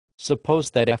Suppose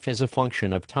that f is a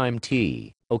function of time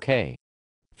t, okay?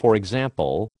 For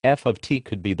example, f of t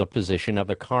could be the position of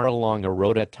a car along a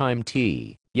road at time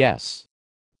t, yes.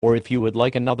 Or if you would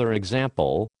like another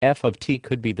example, f of t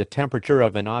could be the temperature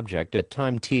of an object at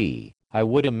time t. I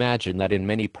would imagine that in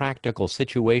many practical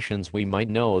situations we might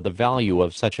know the value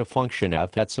of such a function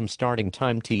f at some starting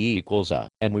time t equals a,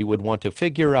 and we would want to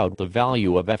figure out the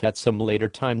value of f at some later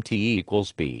time t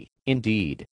equals b.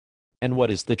 Indeed. And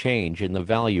what is the change in the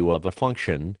value of a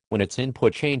function when its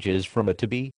input changes from a to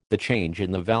b? The change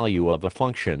in the value of a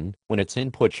function when its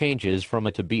input changes from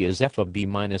a to b is f of b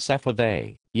minus f of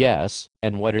a. Yes,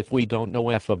 and what if we don't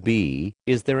know f of b?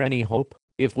 Is there any hope?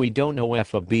 If we don't know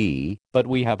f of b, but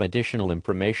we have additional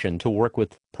information to work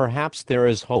with, perhaps there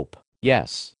is hope.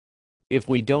 Yes. If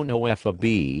we don't know f of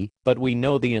b, but we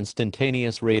know the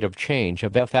instantaneous rate of change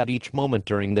of f at each moment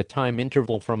during the time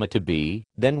interval from a to b,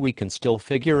 then we can still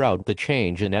figure out the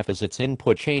change in f as its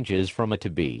input changes from a to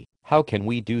b. How can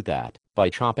we do that? By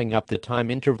chopping up the time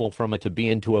interval from a to b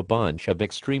into a bunch of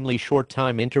extremely short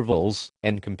time intervals,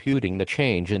 and computing the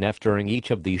change in f during each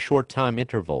of these short time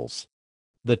intervals.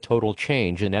 The total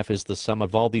change in f is the sum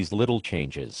of all these little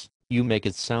changes. You make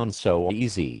it sound so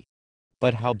easy.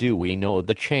 But how do we know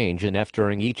the change in f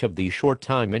during each of these short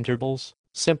time intervals?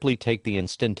 Simply take the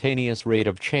instantaneous rate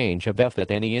of change of f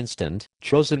at any instant,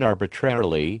 chosen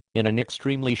arbitrarily, in an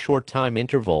extremely short time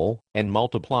interval, and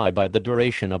multiply by the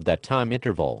duration of that time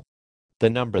interval.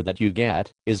 The number that you get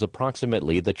is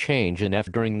approximately the change in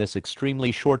f during this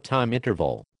extremely short time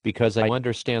interval. Because I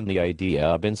understand the idea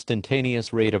of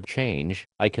instantaneous rate of change,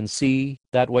 I can see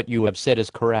that what you have said is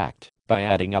correct. By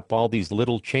adding up all these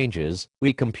little changes,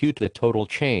 we compute the total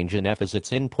change in f as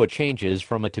its input changes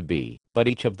from a to b. But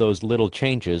each of those little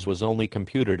changes was only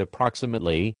computed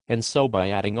approximately, and so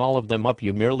by adding all of them up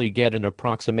you merely get an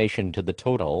approximation to the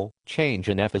total change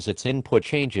in f as its input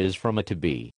changes from a to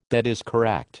b. That is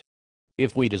correct.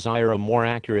 If we desire a more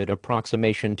accurate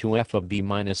approximation to f of b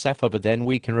minus f of a, then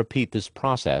we can repeat this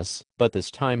process, but this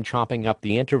time chopping up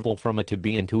the interval from a to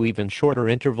b into even shorter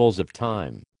intervals of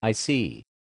time. I see.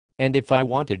 And if I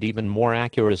wanted even more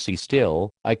accuracy still,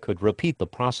 I could repeat the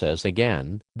process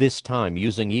again, this time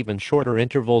using even shorter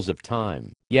intervals of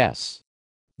time. Yes.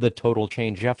 The total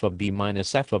change f of b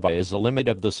minus f of a is the limit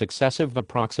of the successive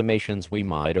approximations we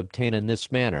might obtain in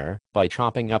this manner, by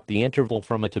chopping up the interval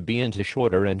from a to b into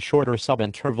shorter and shorter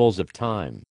subintervals of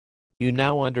time. You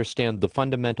now understand the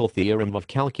fundamental theorem of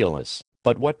calculus,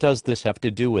 but what does this have to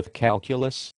do with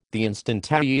calculus? The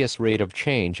instantaneous rate of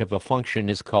change of a function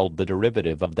is called the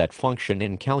derivative of that function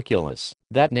in calculus.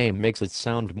 That name makes it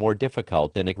sound more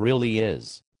difficult than it really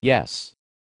is. Yes.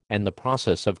 And the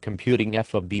process of computing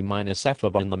f of b minus f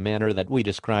of a in the manner that we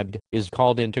described is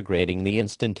called integrating the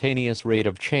instantaneous rate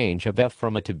of change of f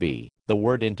from a to b. The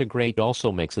word integrate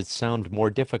also makes it sound more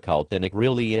difficult than it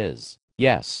really is.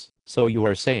 Yes, so you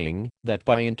are saying that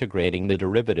by integrating the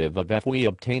derivative of f we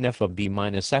obtain f of b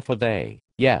minus f of a.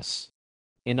 Yes.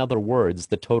 In other words,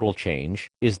 the total change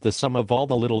is the sum of all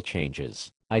the little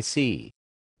changes. I see.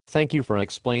 Thank you for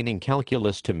explaining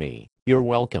calculus to me. You're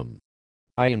welcome.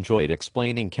 I enjoyed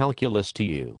explaining calculus to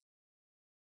you.